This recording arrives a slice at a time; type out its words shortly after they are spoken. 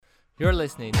You're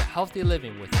listening to Healthy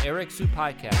Living with Eric Su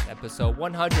Podcast, episode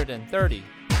 130.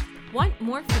 Want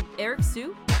more from Eric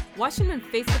Su? Watch him on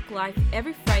Facebook Live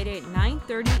every Friday at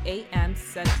 9:30 a.m.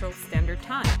 Central Standard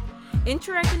Time.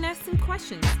 Interact and ask some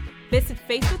questions. Visit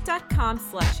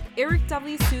facebook.com/Eric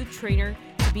W. Su Trainer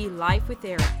to be live with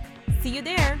Eric. See you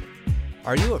there.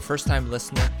 Are you a first-time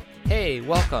listener? Hey,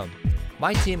 welcome.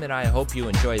 My team and I hope you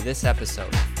enjoy this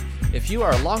episode. If you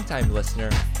are a long-time listener,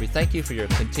 we thank you for your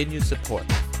continued support.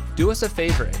 Do us a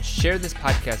favor and share this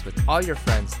podcast with all your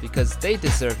friends because they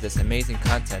deserve this amazing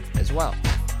content as well.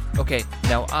 Okay,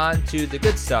 now on to the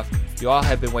good stuff you all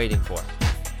have been waiting for.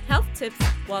 Health tips,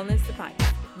 wellness advice.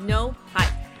 No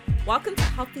hype. Welcome to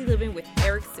Healthy Living with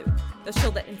Eric Su, the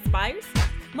show that inspires,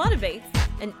 motivates,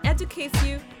 and educates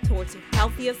you towards your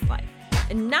healthiest life.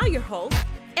 And now your host,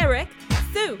 Eric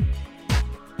Su.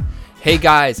 Hey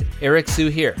guys, Eric Su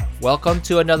here. Welcome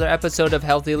to another episode of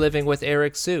Healthy Living with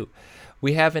Eric Su.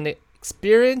 We have an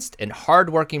experienced and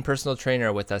hardworking personal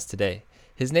trainer with us today.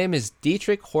 His name is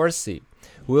Dietrich Horsey.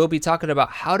 We'll be talking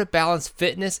about how to balance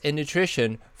fitness and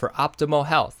nutrition for optimal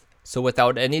health. So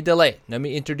without any delay, let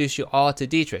me introduce you all to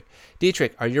Dietrich.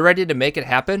 Dietrich, are you ready to make it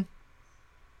happen?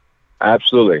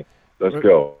 Absolutely. Let's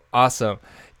go. Awesome.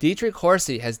 Dietrich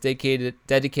Horsey has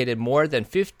dedicated more than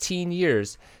 15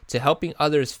 years to helping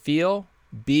others feel,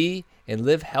 be, and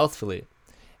live healthfully.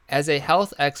 As a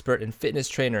health expert and fitness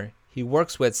trainer, he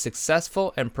works with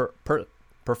successful and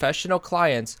professional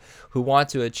clients who want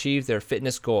to achieve their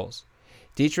fitness goals.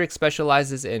 Dietrich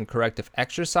specializes in corrective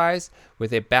exercise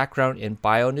with a background in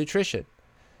bionutrition.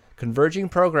 Converging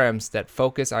programs that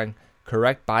focus on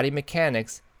correct body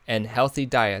mechanics and healthy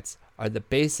diets are the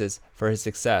basis for his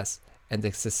success and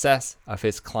the success of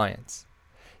his clients.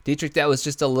 Dietrich, that was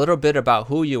just a little bit about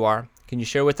who you are. Can you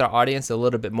share with our audience a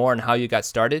little bit more on how you got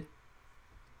started?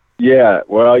 Yeah,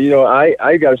 well,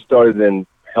 I got started in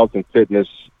health and fitness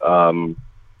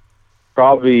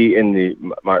probably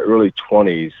in my early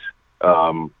 20s,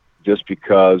 just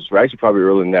because, or actually probably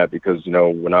earlier than that, because,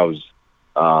 when I was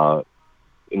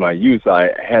in my youth,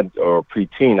 or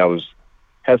preteen,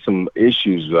 had some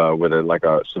issues with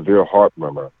a severe heart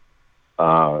murmur.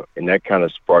 And that kind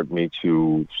of sparked me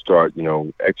to start,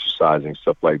 exercising,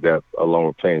 stuff like that, along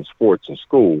with playing sports in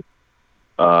school.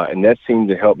 And that seemed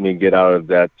to help me get out of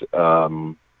that.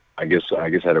 I guess I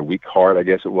had a weak heart, I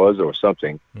guess it was, or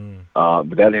something. But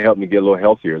that helped me get a little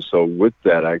healthier. So with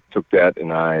that, I took that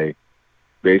and I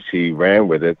basically ran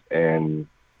with it. And,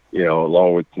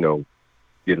 along with, getting a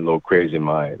little crazy in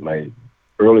my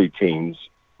early teens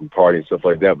and partying, stuff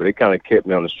like that. But it kind of kept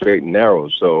me on the straight and narrow.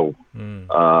 So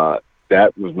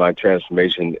that was my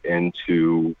transformation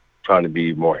into trying to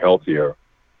be more healthier.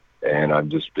 And I've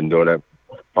just been doing that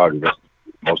probably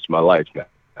most of my life now.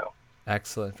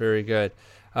 Excellent. Very good.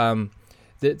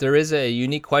 There is a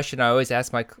unique question I always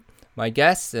ask my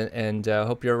guests, and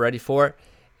hope you're ready for it.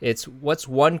 It's, what's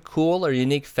one cool or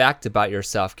unique fact about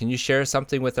yourself? Can you share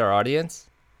something with our audience?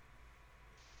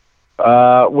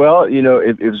 Well,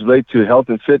 if it was related to health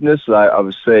and fitness, I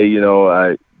would say,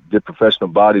 I did professional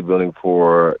bodybuilding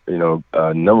for,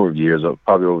 a number of years,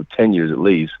 probably over 10 years at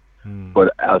least.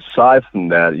 But aside from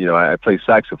that, I play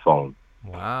saxophone.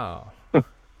 Wow.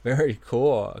 Very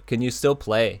cool. Can you still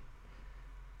play?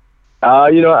 I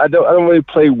don't really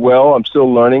play well. I'm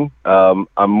still learning. I'm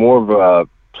more of a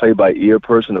play-by-ear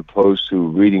person opposed to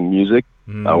reading music,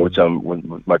 which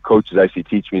my coaches actually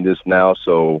teach me this now.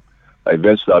 So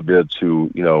eventually I'll be able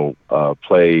to,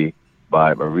 play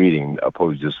by reading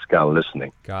opposed to just kind of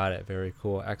listening. Got it. Very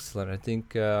cool. Excellent. I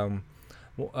think,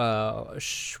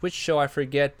 which show I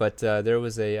forget, but there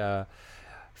was a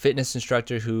fitness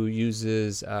instructor who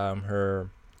uses her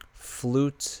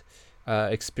flute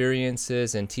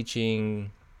experiences and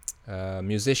teaching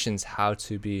musicians how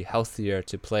to be healthier,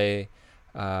 to play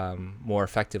more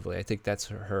effectively. I think that's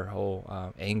her whole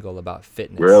angle about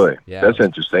fitness. Really? Yeah, that's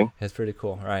interesting. That's pretty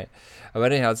cool. Right.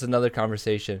 But anyhow, it's another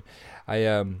conversation.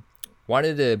 I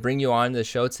wanted to bring you on the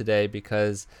show today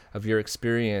because of your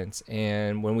experience.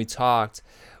 And when we talked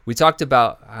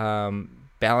about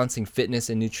balancing fitness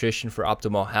and nutrition for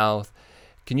optimal health.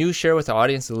 Can you share with the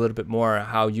audience a little bit more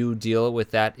how you deal with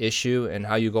that issue and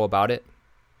how you go about it?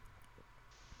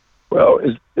 Well,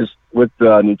 it's with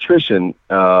nutrition,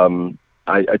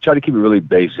 I try to keep it really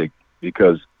basic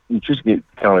because nutrition gets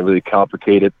kind of really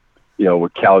complicated,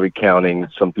 with calorie counting.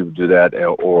 Some people do that,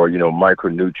 or,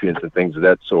 micronutrients and things of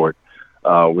that sort,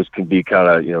 which can be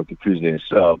kind of, confusing in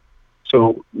itself.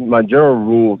 So my general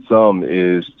rule of thumb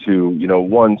is to,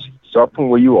 one, start from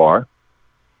where you are.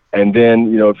 And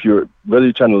then, if you're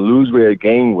really trying to lose weight or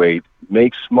gain weight,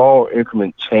 make small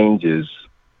increment changes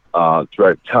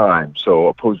throughout time. So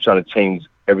opposed to trying to change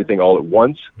everything all at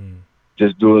once.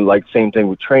 Just do it like same thing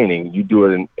with training. You do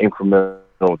it in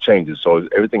incremental changes. So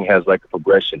everything has like a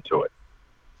progression to it.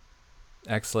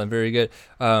 Excellent. Very good.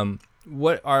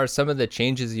 What are some of the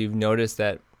changes you've noticed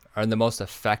that are the most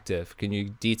effective? Can you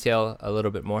detail a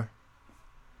little bit more?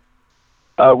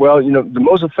 Well, the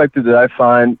most effective that I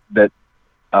find that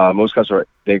most guys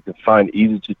they can find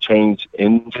easy to change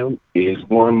into is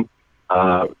one,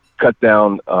 cut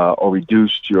down or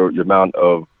reduce your amount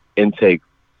of intake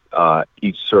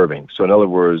each serving. So in other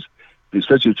words,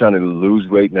 especially if you're trying to lose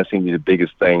weight, and that seems to be the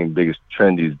biggest thing, biggest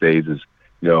trend these days is,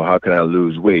 how can I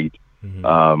lose weight?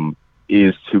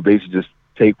 Is to basically just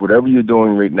take whatever you're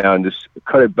doing right now and just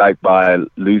cut it back by at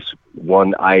least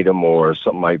one item or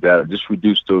something like that. Just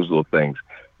reduce those little things.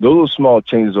 Those little small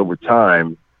changes over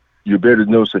time, you're better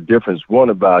to notice a difference. One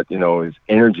about, is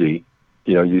energy.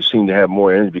 You seem to have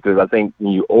more energy because I think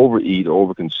when you overeat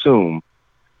or overconsume,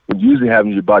 what usually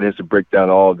happens, your body has to break down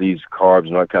all these carbs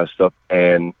and all that kind of stuff,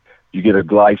 and you get a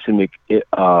glycemic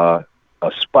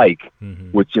a spike,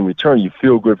 which in return you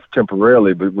feel good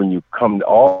temporarily, but when you come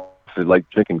off it, like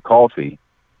drinking coffee,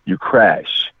 you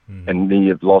crash, and then you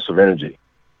have loss of energy.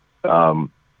 And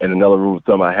another rule of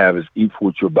thumb I have is eat for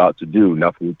what you're about to do,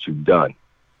 not for what you've done.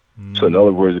 So in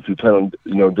other words, if you plan on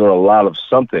doing a lot of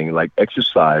something like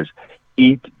exercise,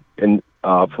 eat and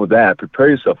for that, prepare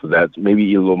yourself for that. Maybe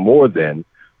eat a little more then,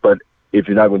 but if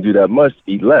you're not going to do that much,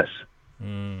 eat less.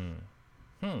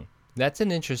 That's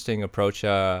an interesting approach,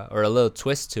 or a little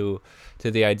twist to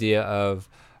the idea of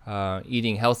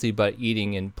eating healthy but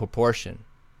eating in proportion.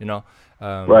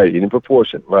 Right, eating in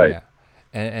proportion. Right. Yeah.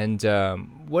 And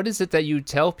what is it that you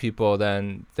tell people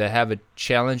then that have a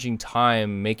challenging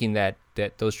time making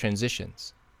those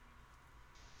transitions?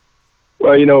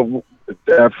 Well,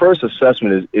 our first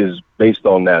assessment is based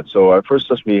on that. So our first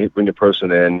assessment, we bring the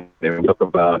person in and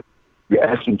we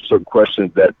ask them certain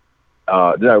questions that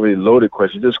they're not really loaded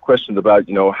questions, just questions about,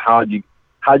 how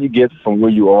you get from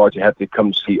where you are to have to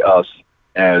come see us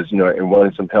as, and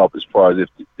wanting some help as far as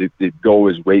if the goal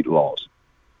is weight loss.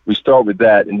 We start with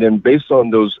that, and then based on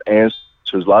those answers,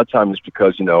 a lot of times it's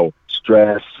because,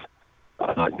 stress,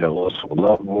 loss of a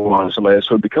loved one, somebody else.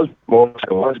 So because more,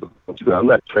 I'm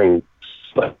not trained,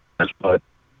 but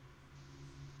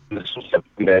this is something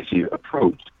we actually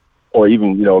approach, or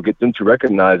even, get them to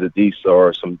recognize that these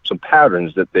are some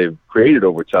patterns that they've created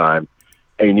over time,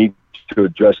 and you need to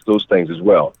address those things as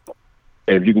well.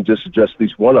 And if you can just address at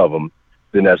least one of them,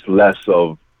 then that's less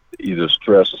of either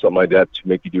stress or something like that to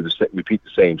make you repeat the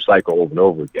same cycle over and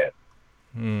over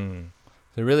again.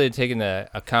 So really taking the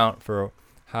account for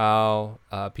how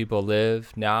people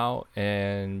live now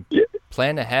and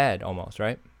plan ahead almost,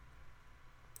 right?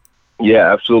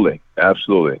 Yeah, absolutely.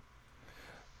 Absolutely.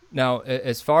 Now,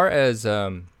 as far as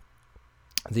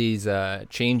these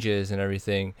changes and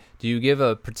everything, do you give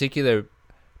a particular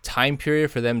time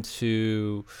period for them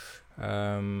to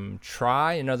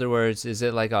try? In other words, is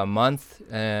it like a month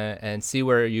and see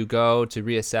where you go to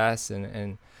reassess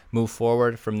and move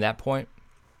forward from that point?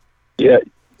 Yeah,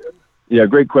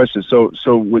 great question.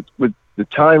 So with the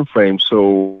time frame,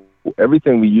 so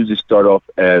everything we usually start off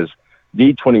as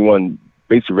D21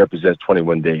 basically represents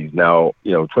 21 days. Now,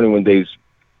 21 days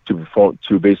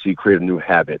to basically create a new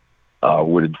habit,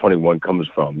 where the 21 comes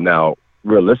from. Now,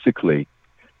 realistically,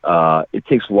 it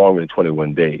takes longer than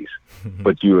 21 days,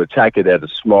 but you attack it at a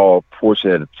small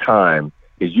portion at a time.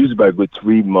 It's usually about a good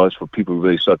 3 months for people to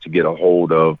really start to get a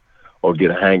hold of or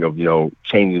get a hang of,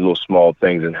 changing little small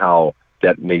things and how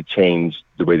that may change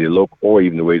the way they look or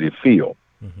even the way they feel.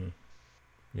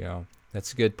 Yeah,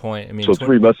 that's a good point. I mean, so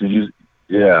 3 months is usually,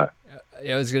 yeah.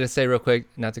 I was going to say real quick,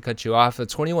 not to cut you off,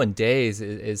 21 days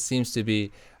it seems to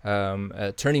be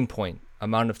a turning point,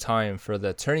 amount of time for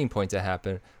the turning point to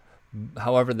happen.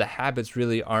 However, the habits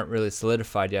really aren't really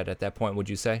solidified yet at that point, would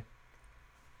you say?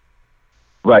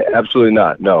 Right, absolutely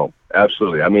not. No,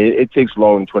 absolutely. I mean, it takes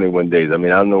longer than 21 days. I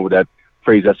mean, I don't know where that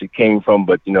phrase actually came from,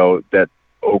 but, that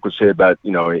Oprah said about,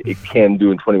 it can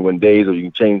do in 21 days or you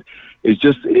can change. It's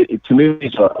just, to me,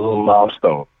 it's a little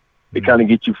milestone. It kind of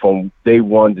gets you from day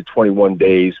 1 to 21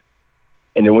 days.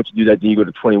 And then once you do that, then you go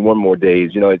to 21 more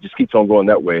days. It just keeps on going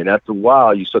that way. And after a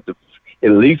while, you start to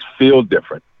at least feel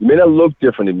different. You may not look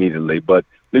different immediately, but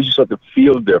at least you start to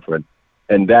feel different.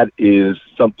 And that is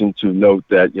something to note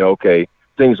that, okay,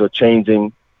 things are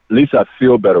changing. At least I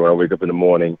feel better when I wake up in the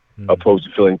morning, opposed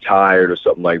to feeling tired or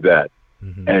something like that.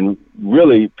 And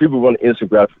really, people want instant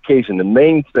gratification. The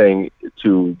main thing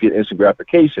to get instant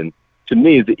gratification, to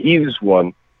me, is the easiest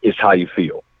one is how you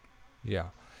feel. Yeah.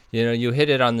 You hit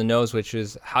it on the nose, which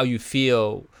is how you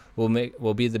feel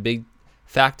will be the big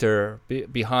factor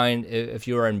behind if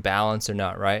you are in balance or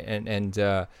not, right? And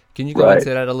can you go into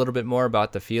that a little bit more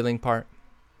about the feeling part?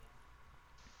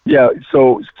 Yeah.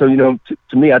 So to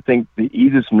me, I think the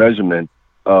easiest measurement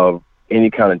of any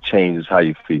kind of change is how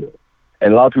you feel.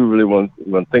 And a lot of people really want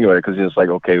to think about it because it's like,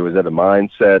 okay, was that a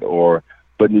mindset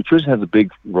but nutrition has a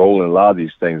big role in a lot of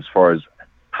these things as far as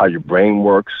how your brain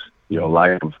works,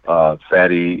 lack of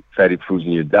fatty foods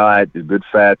in your diet, the good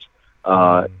fats,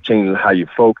 changing how you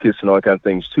focus and all that kind of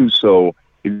things too. So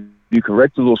if you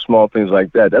correct the little small things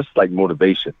like that, that's like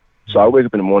motivation. So I wake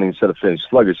up in the morning instead of feeling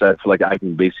sluggish, I feel like I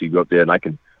can basically go up there and I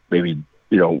can maybe,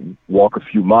 walk a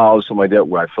few miles, something like that,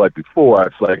 where I feel like before I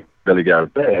feel like I barely got out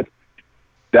of bed.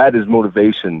 That is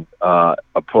motivation,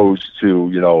 opposed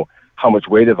to, how much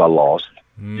weight have I lost?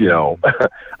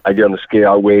 I get on the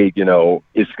scale, I weigh,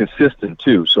 it's consistent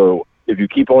too. So if you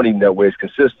keep on eating that way, it's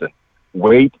consistent.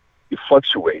 Weight, it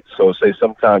fluctuates. So say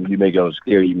sometimes you may get on the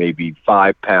scale, you may be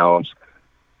 5 pounds,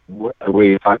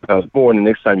 weigh 5 pounds more, and the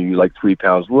next time you like 3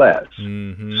 pounds less.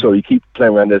 Mm-hmm. So you keep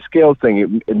playing around that scale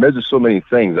thing. It measures so many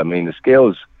things. I mean, the scale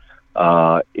is,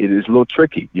 it is a little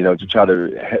tricky, to try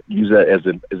to use that as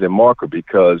a marker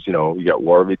because, you got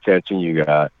water retention, you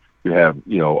have,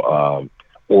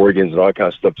 organs and all that kind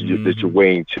of stuff that you're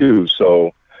weighing too.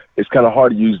 So it's kind of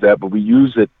hard to use that, but we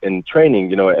use it in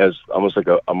training, as almost like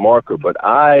a marker. But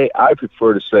I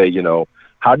prefer to say,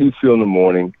 how do you feel in the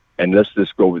morning? And let's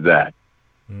just go with that.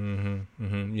 Mm-hmm.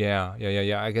 Mm-hmm. Yeah.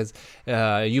 I guess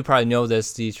you probably know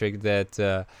this, Dietrich,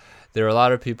 that there are a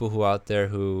lot of people who out there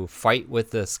who fight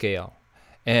with the scale,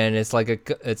 and it's like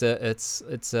it's a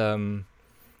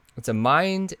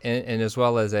mind and as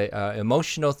well as a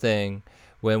emotional thing.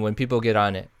 When people get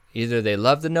on it, either they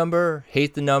love the number,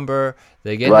 hate the number,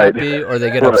 they get happy, or they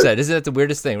get upset. Isn't that the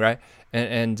weirdest thing, right?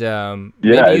 And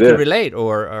maybe you can relate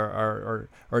or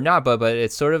not, but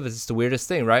it's sort of it's the weirdest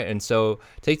thing, right? And so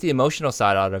take the emotional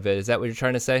side out of it. Is that what you're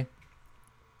trying to say?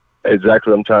 Exactly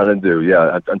what I'm trying to do.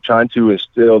 Yeah, I'm trying to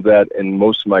instill that in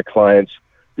most of my clients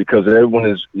because everyone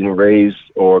is raised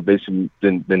or basically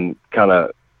been kind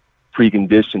of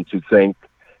preconditioned to think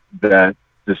that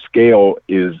the scale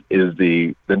is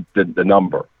the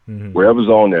number, wherever's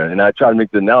on there. And I try to make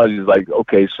the analogy like,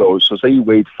 okay, so say you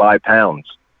weighed 5 pounds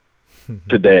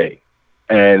today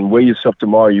and weigh yourself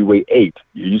tomorrow, you weigh 8.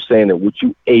 You're saying that what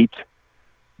you ate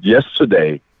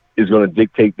yesterday is going to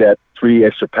dictate that 3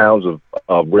 extra pounds of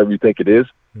whatever you think it is?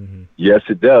 Mm-hmm. Yes,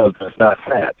 it does. But it's not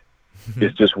fat.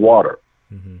 It's just water.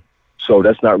 Mm-hmm. So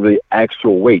that's not really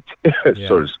actual weight.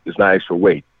 So it's not actual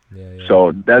weight.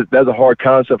 So that's a hard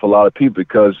concept for a lot of people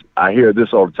because I hear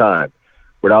this all the time.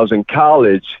 When I was in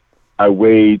college, I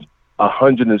weighed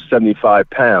 175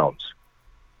 pounds.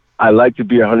 I like to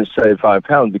be 175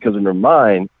 pounds because in their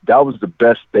mind, that was the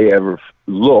best they ever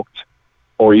looked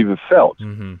or even felt.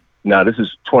 Mm-hmm. Now, this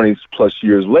is 20 plus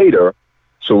years later.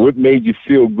 So what made you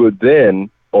feel good then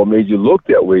or made you look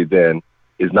that way then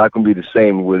is not going to be the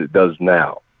same what it does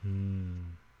now.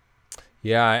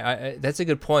 Yeah, that's a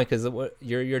good point because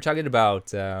you're talking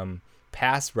about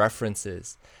past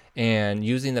references and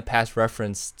using the past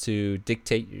reference to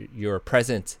dictate your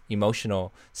present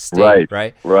emotional state,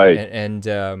 right? And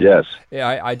yes,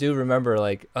 I do remember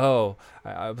some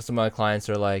of my clients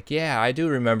are like, yeah, I do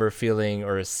remember feeling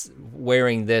or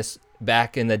wearing this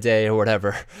back in the day or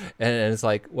whatever, and it's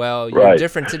like, well, you're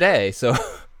different today, so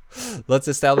let's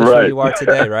establish who you are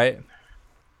today, right?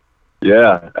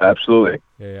 Yeah, absolutely.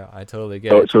 Yeah, I totally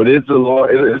get it. So it is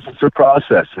it's a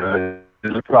process.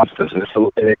 It's a process, and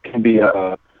it can be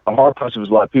a hard process for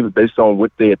a lot of people based on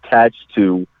what they attach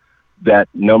to that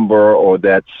number or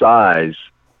that size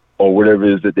or whatever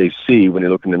it is that they see when they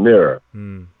look in the mirror.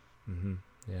 Mm-hmm.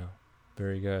 Yeah,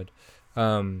 very good.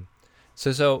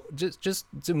 So just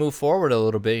to move forward a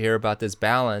little bit here about this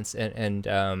balance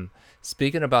and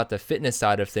speaking about the fitness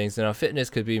side of things,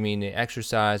 fitness could be meaning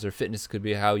exercise, or fitness could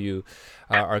be how you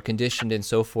are conditioned and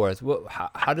so forth.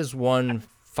 How does one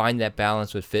find that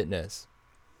balance with fitness?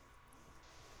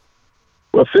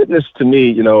 Well, fitness to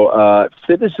me,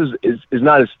 fitness is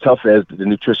not as tough as the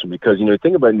nutrition because,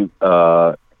 think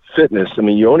about fitness. I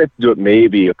mean, you only have to do it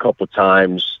maybe a couple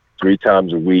times, 3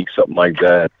 times a week, something like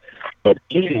that. But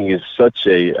eating is such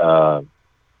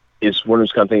it's one of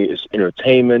those kind of things, it's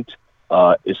entertainment.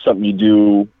 It's something you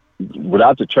do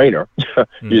without the trainer.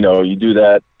 You do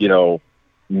that,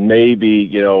 maybe,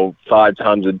 5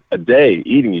 times a day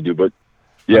eating you do. But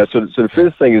yeah, so the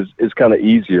fitness thing is kind of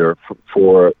easier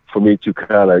for me to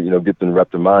kind of, get them to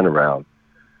wrap their mind around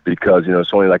because,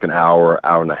 it's only like an hour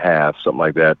and a half, something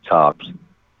like that tops.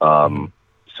 So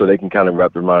they can kind of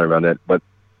wrap their mind around that. But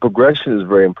progression is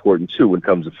very important too when it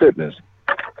comes to fitness.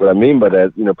 what I mean by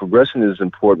that, progression is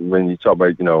important when you talk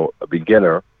about, a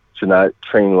beginner should not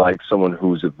train like someone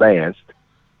who's advanced,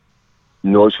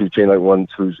 nor should you train like one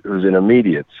who's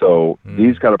intermediate. So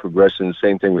these kind of progressions,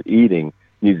 same thing with eating,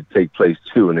 need to take place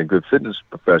too. And a good fitness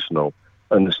professional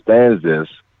understands this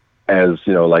as,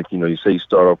 you say you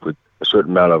start off with a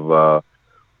certain amount of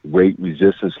weight,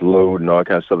 resistance, load, and all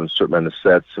kinds of stuff, and a certain amount of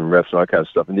sets and reps and all kinds of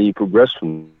stuff. And then you progress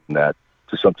from that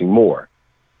to something more.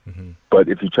 Mm-hmm. But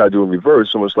if you try to do a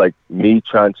reverse, almost like me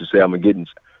trying to say I'm going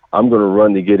to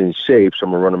run to get in shape, so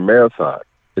I'm going to run a marathon.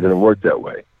 It doesn't work that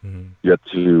way. Mm-hmm. You have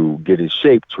to get in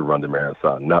shape to run the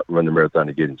marathon, not run the marathon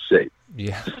to get in shape.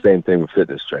 Yeah. It's the same thing with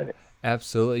fitness training.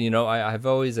 Absolutely. I've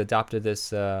always adopted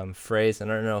this phrase,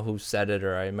 and I don't know who said it,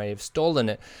 or I may have stolen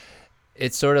it.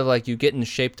 It's sort of like you get in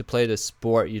shape to play the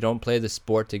sport. You don't play the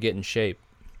sport to get in shape.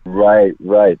 Right.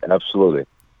 Absolutely.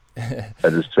 That's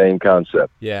the same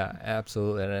concept. Yeah,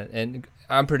 absolutely. And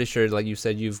I'm pretty sure, like you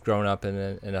said, you've grown up in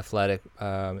an athletic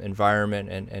environment,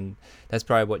 and that's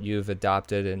probably what you've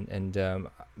adopted. And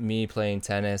me playing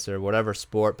tennis or whatever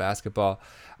sport, basketball,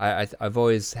 I've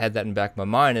always had that in the back of my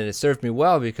mind, and it served me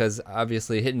well because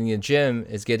obviously hitting the gym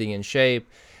is getting in shape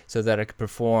so that I could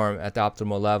perform at the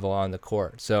optimal level on the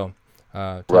court. So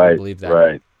totally believe that.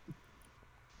 Right.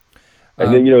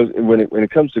 And then, when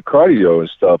it comes to cardio and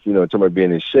stuff, talking about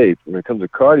being in shape, when it comes to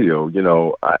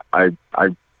cardio, I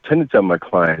tend to tell my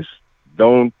clients,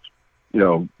 don't,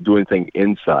 do anything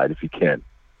inside if you can.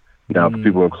 Now, for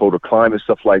people in colder climate,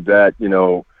 stuff like that,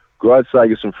 go outside,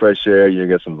 get some fresh air,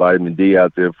 get some vitamin D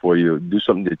out there for you. Do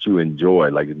something that you enjoy.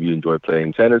 Like if you enjoy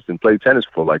playing tennis, then play tennis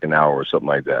for like an hour or something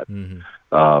like that.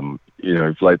 Mm-hmm.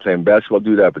 If you like playing basketball,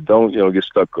 do that, but don't, get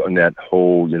stuck on that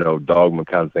whole, dogma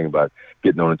kind of thing about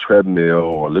getting on a treadmill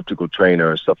or elliptical trainer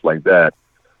and stuff like that.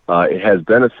 It has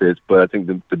benefits, but I think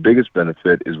the biggest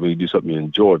benefit is when you do something you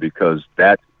enjoy, because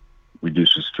that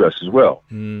reduces stress as well.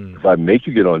 If I make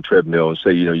you get on a treadmill and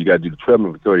say, you got to do the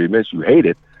treadmill for 30 minutes, you hate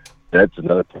it, that's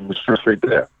another form of stress right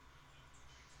there.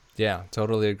 Yeah,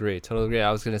 totally agree.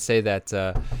 I was going to say that,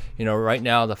 right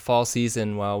now, the fall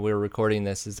season, while we're recording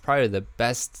this, is probably the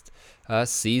best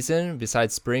season,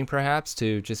 besides spring perhaps,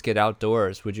 to just get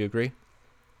outdoors. Would you agree?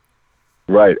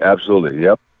 Right, absolutely.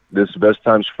 Yep. This is the best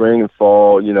time, spring and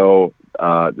fall.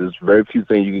 There's very few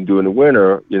things you can do in the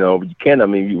winter. But you can. I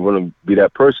mean, you want to be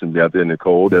that person, be out there in the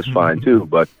cold. That's fine too.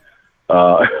 But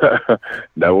that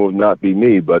will not be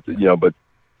me. But but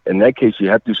in that case, you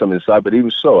have to do something inside. But even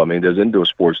so, I mean, there's indoor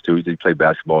sports too. You play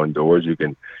basketball indoors. You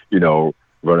can,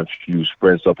 run a few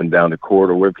sprints up and down the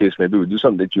court, or whatever case may be. Do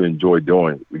something that you enjoy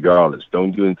doing, regardless.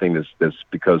 Don't do anything that's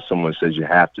because someone says you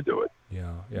have to do it.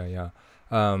 Yeah.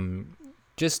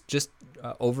 Just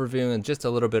overviewing just a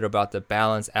little bit about the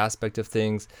balance aspect of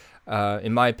things.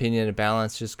 In my opinion, a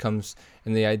balance just comes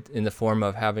in the form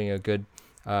of having a good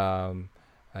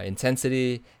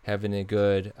intensity, having a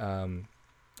good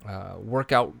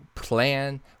workout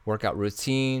plan, workout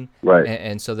routine, right?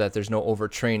 And so that there's no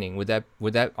overtraining.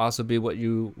 Would that also be what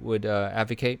you would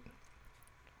advocate?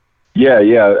 Yeah.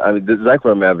 I mean, that's exactly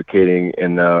what I'm advocating,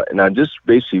 and I just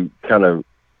basically kind of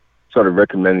started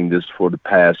recommending this for the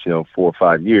past, 4 or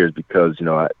 5 years, because, in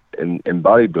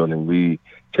bodybuilding, we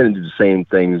tend to do the same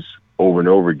things over and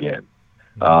over again.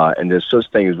 And there's such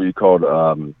thing as what you call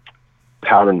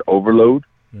pattern overload.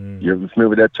 You're familiar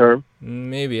with that term?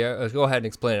 Maybe. Go ahead and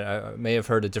explain it. I may have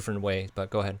heard a different way, but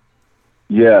go ahead.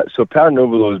 Yeah, so pattern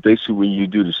overload is basically when you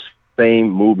do the same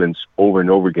movements over and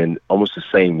over again, almost the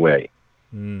same way.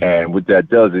 And what that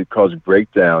does, it causes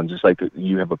breakdown, just like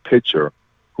you have a pitcher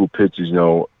who pitches,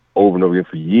 over and over again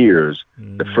for years.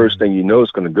 The first thing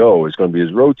is going to be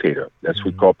his rotator. That's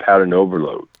what we call pattern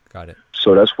overload. Got it.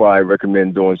 So that's why I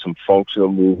recommend doing some functional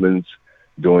movements,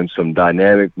 doing some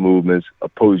dynamic movements,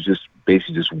 opposed to just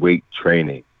basically just weight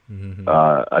training.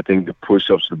 I think the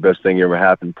push-ups are the best thing ever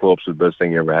happened. Pull-ups are the best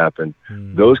thing ever happened.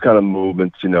 Those kind of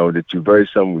movements, that you very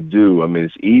seldom would do. I mean,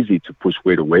 it's easy to push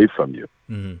weight away from you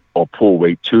or pull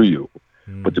weight to you.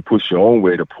 But to push your own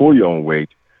weight or pull your own weight,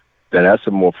 then that's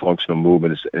a more functional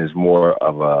movement, and it's more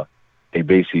of a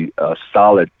basically a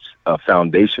solid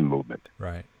foundation movement.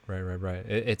 Right.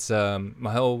 It's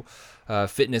my whole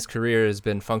fitness career has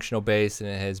been functional based, and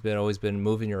it has always been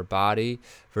moving your body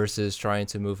versus trying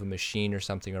to move a machine or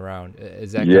something around.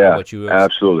 Is that kind of what you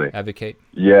absolutely advocate?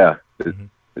 Yeah,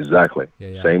 exactly.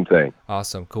 Yeah. Same thing.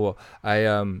 Awesome, cool.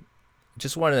 I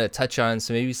just wanted to touch on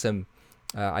some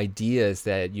ideas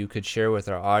that you could share with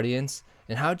our audience,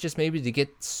 and how just maybe to get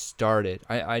started.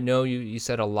 I know you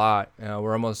said a lot.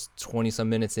 We're almost 20 some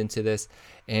minutes into this,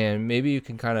 and maybe you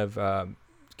can kind of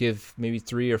give maybe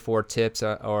 3 or 4 tips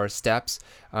or steps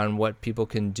on what people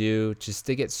can do just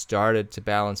to get started to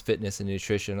balance fitness and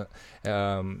nutrition.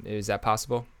 Is that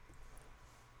possible?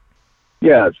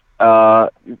 Yeah. As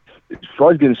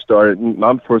far as getting started,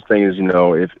 my first thing is,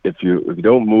 if you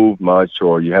don't move much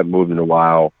or you haven't moved in a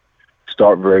while,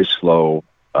 start very slow.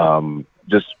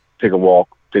 Just take a walk,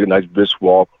 take a nice brisk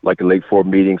walk, like a Lake Forest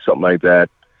meeting, something like that.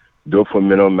 Do it for a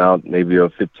minimum amount, maybe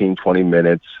 15, 20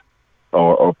 minutes,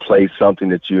 or play something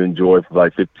that you enjoy for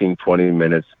like 15, 20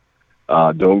 minutes.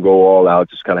 Don't go all out,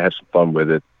 just kind of have some fun with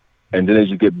it. And then as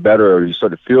you get better or you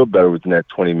start to feel better within that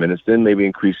 20 minutes, then maybe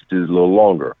increase it to a little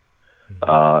longer.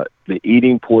 The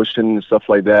eating portion and stuff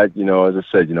like that, as I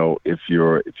said, if you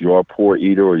are a poor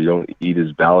eater or you don't eat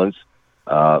as balanced,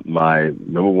 my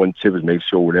number one tip is make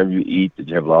sure whatever you eat that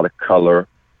you have a lot of color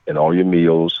in all your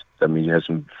meals. That means you have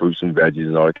some fruits and veggies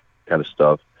and all that kind of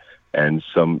stuff, and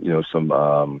some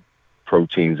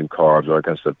proteins and carbs, all that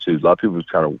kind of stuff too. A lot of people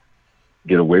try to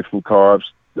get away from carbs.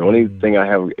 The only thing I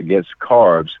have against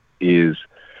carbs is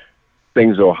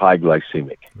things that are high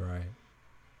glycemic. Right.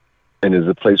 And there's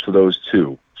a place for those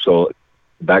too. So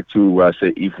back to where I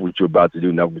say, eat what you're about to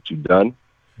do, not what you've done.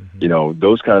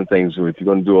 Those kind of things. If you're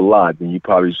going to do a lot, then you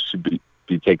probably should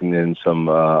be taking in some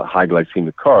high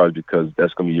glycemic carbs, because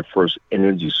that's going to be your first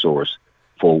energy source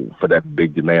for that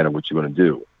big demand of what you're going to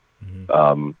do.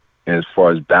 And as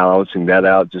far as balancing that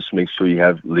out, just make sure you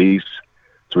have at least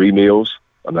 3 meals.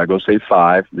 I'm not going to say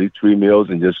 5, at least 3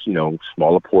 meals, and just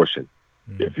smaller portion.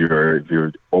 If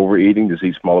you're overeating, just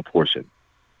eat smaller portion.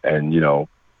 And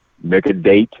make a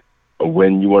date of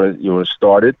when you want to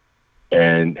start it,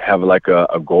 and have like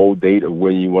a goal date of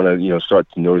when you want to start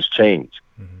to notice change,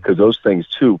 because those things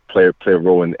too play a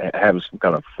role in having some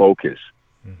kind of focus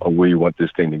on where you want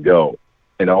this thing to go,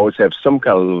 and always have some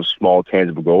kind of little small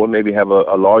tangible goal, and maybe have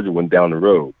a larger one down the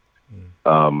road.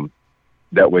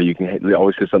 That way you can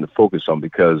always have something to focus on,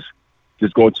 because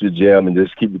just going to the gym and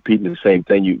just keep repeating the same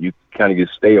thing, you kind of get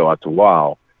stale after a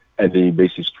while. And then you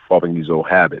basically forming these old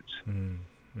habits.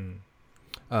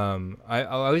 I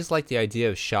always like the idea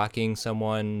of shocking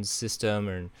someone's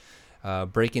system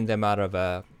and breaking them out of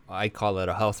I call it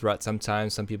a health rut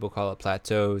sometimes. Some people call it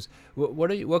plateaus.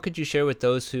 What could you share with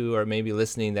those who are maybe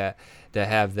listening that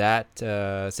have that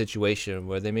situation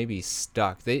where they may be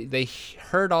stuck? They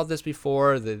heard all this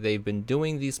before. They've been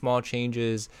doing these small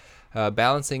changes,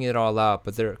 balancing it all out,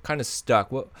 but they're kind of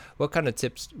stuck. What kind of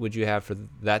tips would you have for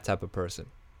that type of person?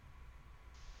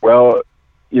 Well,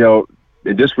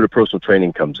 this where the personal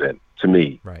training comes in, to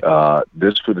me. Right.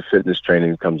 This where the fitness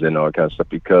training comes in, all that kind of stuff,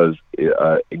 because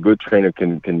a good trainer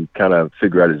can kind of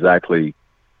figure out exactly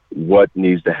what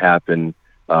needs to happen.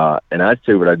 And I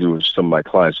tell you what I do with some of my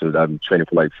clients that I've been training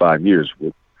for like 5 years.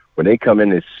 When they come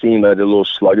in and seem like they're a little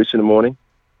sluggish in the morning,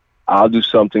 I'll do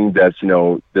something that's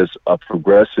a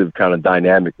progressive kind of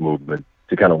dynamic movement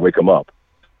to kind of wake them up.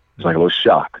 It's like a little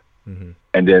shock.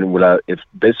 And then it's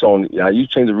based on, you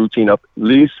change the routine up at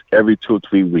least every 2 or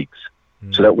 3 weeks.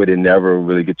 So that way they never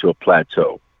really get to a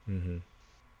plateau.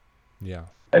 Yeah.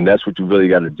 And that's what you really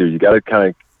got to do. You got to kind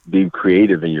of be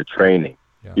creative in your training.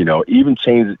 Yeah. Even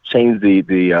change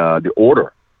the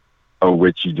order of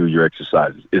which you do your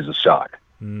exercises is a shock.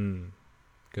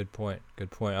 Good point.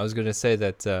 I was going to say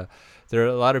that there are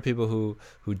a lot of people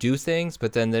who do things,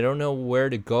 but then they don't know where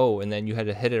to go, and then you had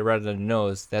to hit it right on the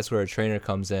nose. That's where a trainer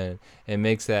comes in and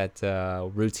makes that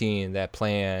routine, that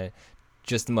plan,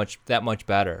 just that much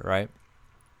better, right?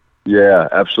 Yeah,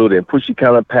 absolutely. And push you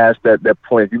kind of past that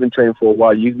point. If you've been training for a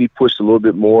while, you can be pushed a little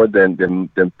bit more than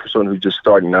someone who's just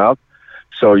starting out.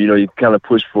 So, you kind of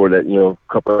push for that, a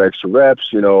couple of extra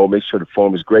reps, make sure the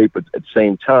form is great, but at the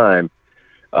same time,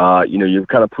 you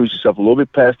kind of push yourself a little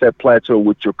bit past that plateau,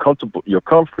 which your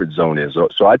comfort zone is.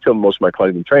 So I tell most of my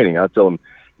clients in training, I tell them,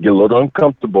 get a little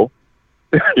uncomfortable,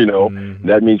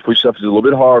 that means push yourself just a little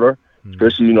bit harder,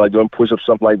 especially, like doing push-ups,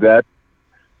 something like that.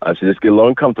 So just get a little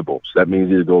uncomfortable. So that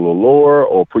means either go a little lower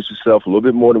or push yourself a little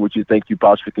bit more than what you think you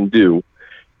possibly can do.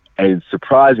 And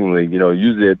surprisingly,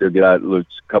 usually they'll get out a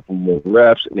couple more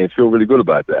reps and they feel really good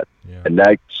about that. Yeah. And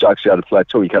that shocks you out of the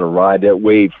plateau. You kind of ride that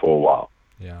wave for a while.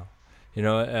 Yeah.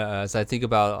 As I think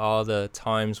about all the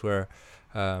times where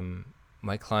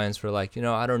my clients were like,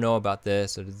 I don't know about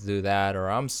this or to do that,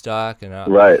 or I'm stuck, and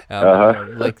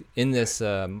like in this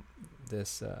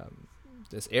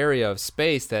this area of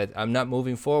space that I'm not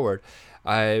moving forward.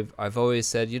 I've always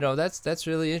said, that's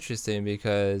really interesting,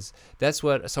 because that's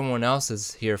what someone else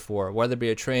is here for, whether it be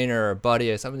a trainer or a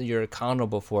buddy or something you're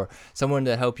accountable for, someone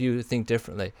to help you think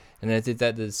differently. And I think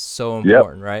that is so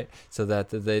important, right? So that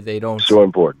they don't. So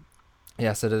important.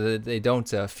 Yeah, so that they don't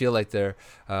feel like they're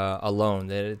alone.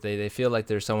 They feel like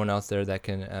there's someone else there that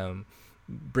can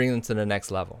bring them to the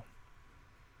next level.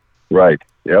 Right.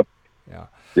 Yep. Yeah.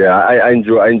 Yeah, I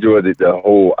enjoy the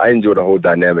whole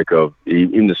dynamic of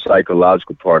even the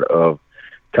psychological part of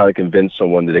kind of convince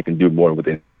someone that they can do more than what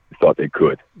they thought they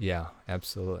could. Yeah,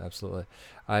 absolutely.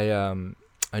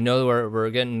 I know we're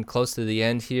getting close to the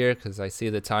end here because I see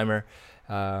the timer.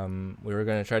 We were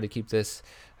going to try to keep this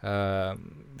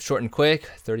short and quick,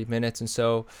 30 minutes and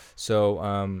so.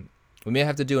 So we may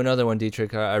have to do another one,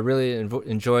 Dietrich. I really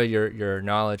enjoy your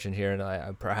knowledge in here,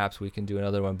 and perhaps we can do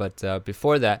another one. But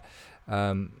before that,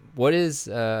 what is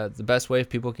the best way if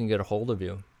people can get a hold of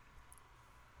you?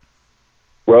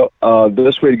 Well, the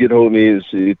best way to get a hold of me is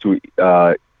to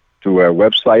our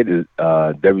website is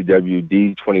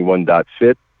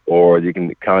www.d21.fit, or you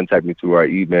can contact me through our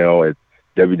email at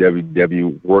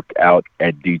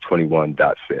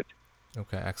www.workout@d21.fit.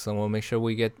 Okay, excellent. We'll make sure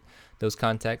we get those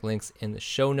contact links in the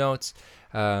show notes.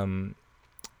 Would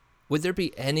there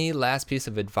be any last piece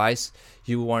of advice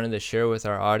you wanted to share with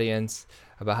our audience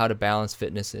about how to balance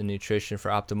fitness and nutrition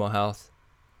for optimal health?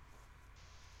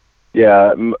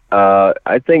 Yeah,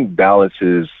 I think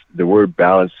the word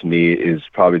balance to me is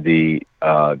probably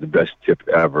the best tip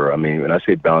ever. I mean, when I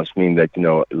say balance, I mean that,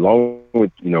 along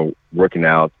with, working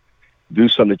out, do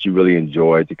something that you really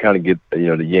enjoy to kind of get, the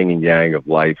yin and yang of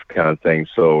life kind of thing.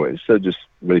 So instead of just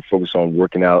really focus on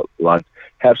working out a lot,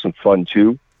 have some fun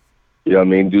too. You know what I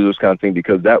mean? Do those kind of things,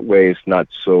 because that way it's not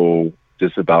so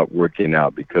just about working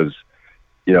out, because,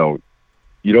 you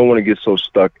don't want to get so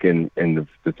stuck in the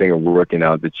thing of working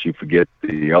out that you forget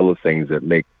the other things that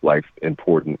make life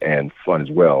important and fun as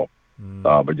well,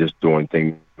 but just doing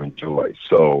things you enjoy.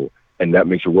 So, and that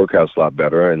makes your workouts a lot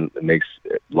better, and it makes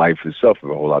life itself a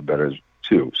whole lot better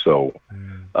too. So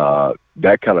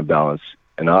that kind of balance.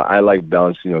 And I like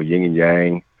balance, yin and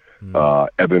yang,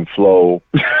 ebb and flow,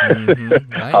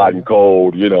 hot and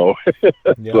cold, Yeah.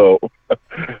 So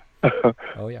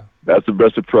oh yeah, that's the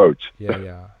best approach.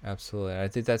 Yeah, absolutely. I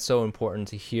think that's so important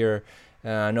to hear.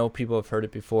 I know people have heard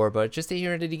it before, but just to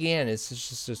hear it again, it's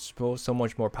just so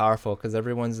much more powerful, because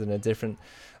everyone's in a different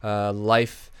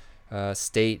life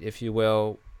state, if you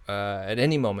will, at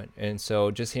any moment. And so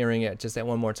just hearing it just that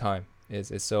one more time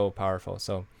is so powerful.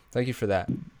 So thank you for that.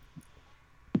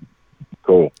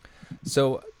 Cool.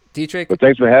 So Dietrich. Well,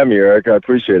 thanks for having me, Eric. I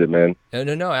appreciate it, man.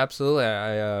 No, absolutely.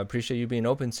 I appreciate you being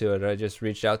open to it. I just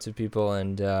reached out to people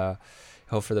and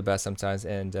hope for the best sometimes,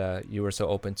 and you were so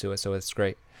open to it, so it's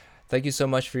great. Thank you so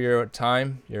much for your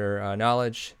time, your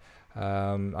knowledge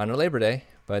on a Labor Day,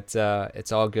 but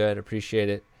it's all good. Appreciate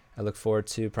it. I look forward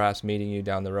to perhaps meeting you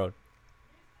down the road.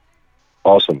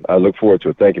 Awesome. I look forward to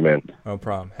it. Thank you, man. No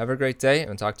problem. Have a great day,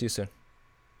 and talk to you soon.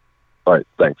 All right.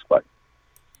 Thanks. Bye.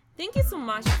 Thank you so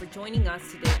much for joining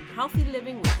us today on Healthy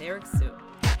Living with Eric Sue.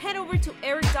 Head over to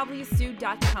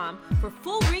ericwsue.com for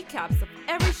full recaps of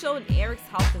every show in Eric's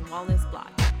Health and Wellness blog.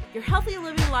 Your healthy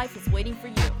living life is waiting for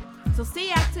you. So stay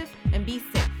active and be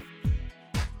safe.